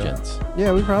of Allegiance.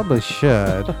 Yeah, we probably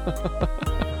should.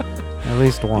 At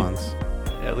least once.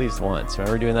 At least once.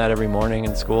 Remember doing that every morning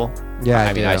in school? Yeah,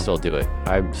 I mean, I still do it.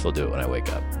 I still do it when I wake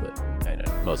up, but I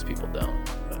know most people don't.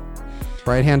 But.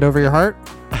 Right hand over your heart.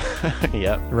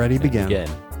 Yep. Ready, begin. Yeah.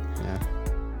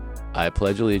 I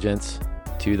pledge allegiance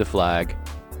to the flag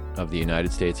of the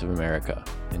United States of America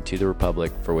and to the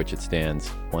republic for which it stands,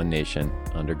 one nation,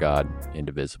 under God,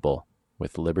 indivisible,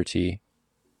 with liberty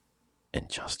and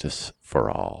justice for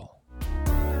all.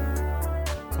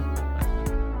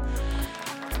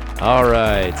 All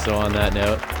right, so on that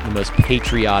note, the most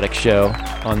patriotic show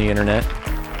on the internet.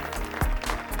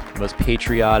 The most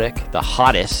patriotic, the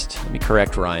hottest. Let me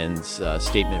correct Ryan's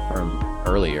statement from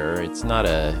earlier. It's not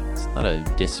a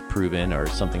disproven or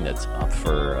something that's up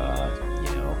for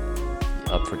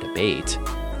debate.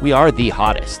 We are the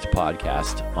hottest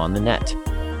podcast on the net.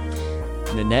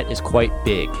 And the net is quite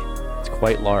big. It's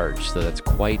quite large, so that's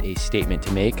quite a statement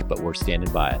to make, but we're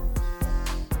standing by it.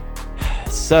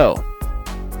 So,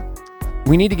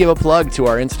 we need to give a plug to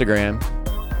our Instagram.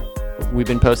 We've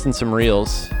been posting some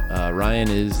reels. Ryan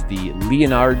is the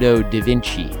Leonardo da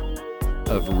Vinci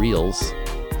of reels.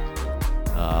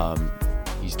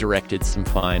 He's directed some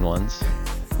fine ones.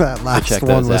 That last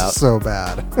one was so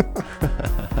bad.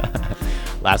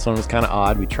 Last one was kind of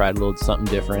odd. We tried a little something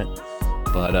different,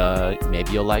 but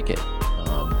maybe you'll like it.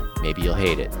 Maybe you'll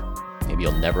hate it. Maybe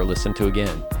you'll never listen to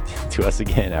us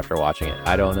again after watching it.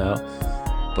 I don't know.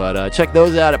 But check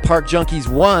those out at Park Junkies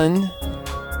 1.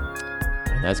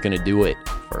 And that's going to do it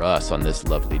for us on this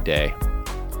lovely day.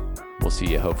 We'll see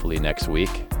you hopefully next week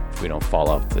we don't fall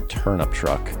off the turnip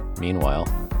truck. Meanwhile.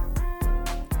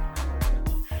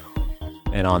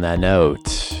 And on that note,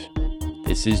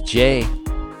 this is Jay.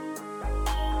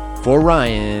 For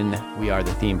Ryan, we are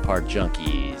the Theme Park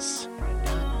Junkies.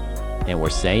 And we're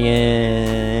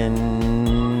saying...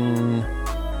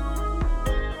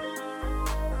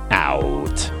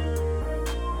 out.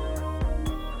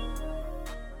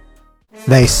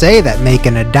 They say that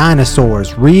making a dinosaur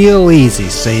is real easy,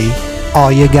 see?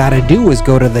 All you gotta do is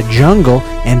go to the jungle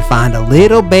and find a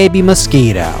little baby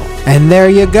mosquito. And there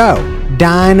you go,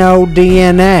 Dino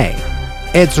DNA.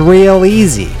 It's real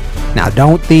easy. Now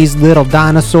don't these little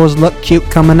dinosaurs look cute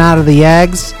coming out of the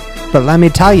eggs? But let me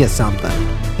tell you something.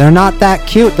 They're not that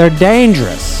cute, they're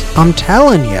dangerous. I'm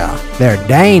telling you, they're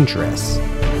dangerous.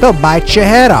 They'll bite your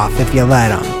head off if you let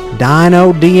them.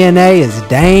 Dino DNA is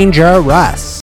dangerous.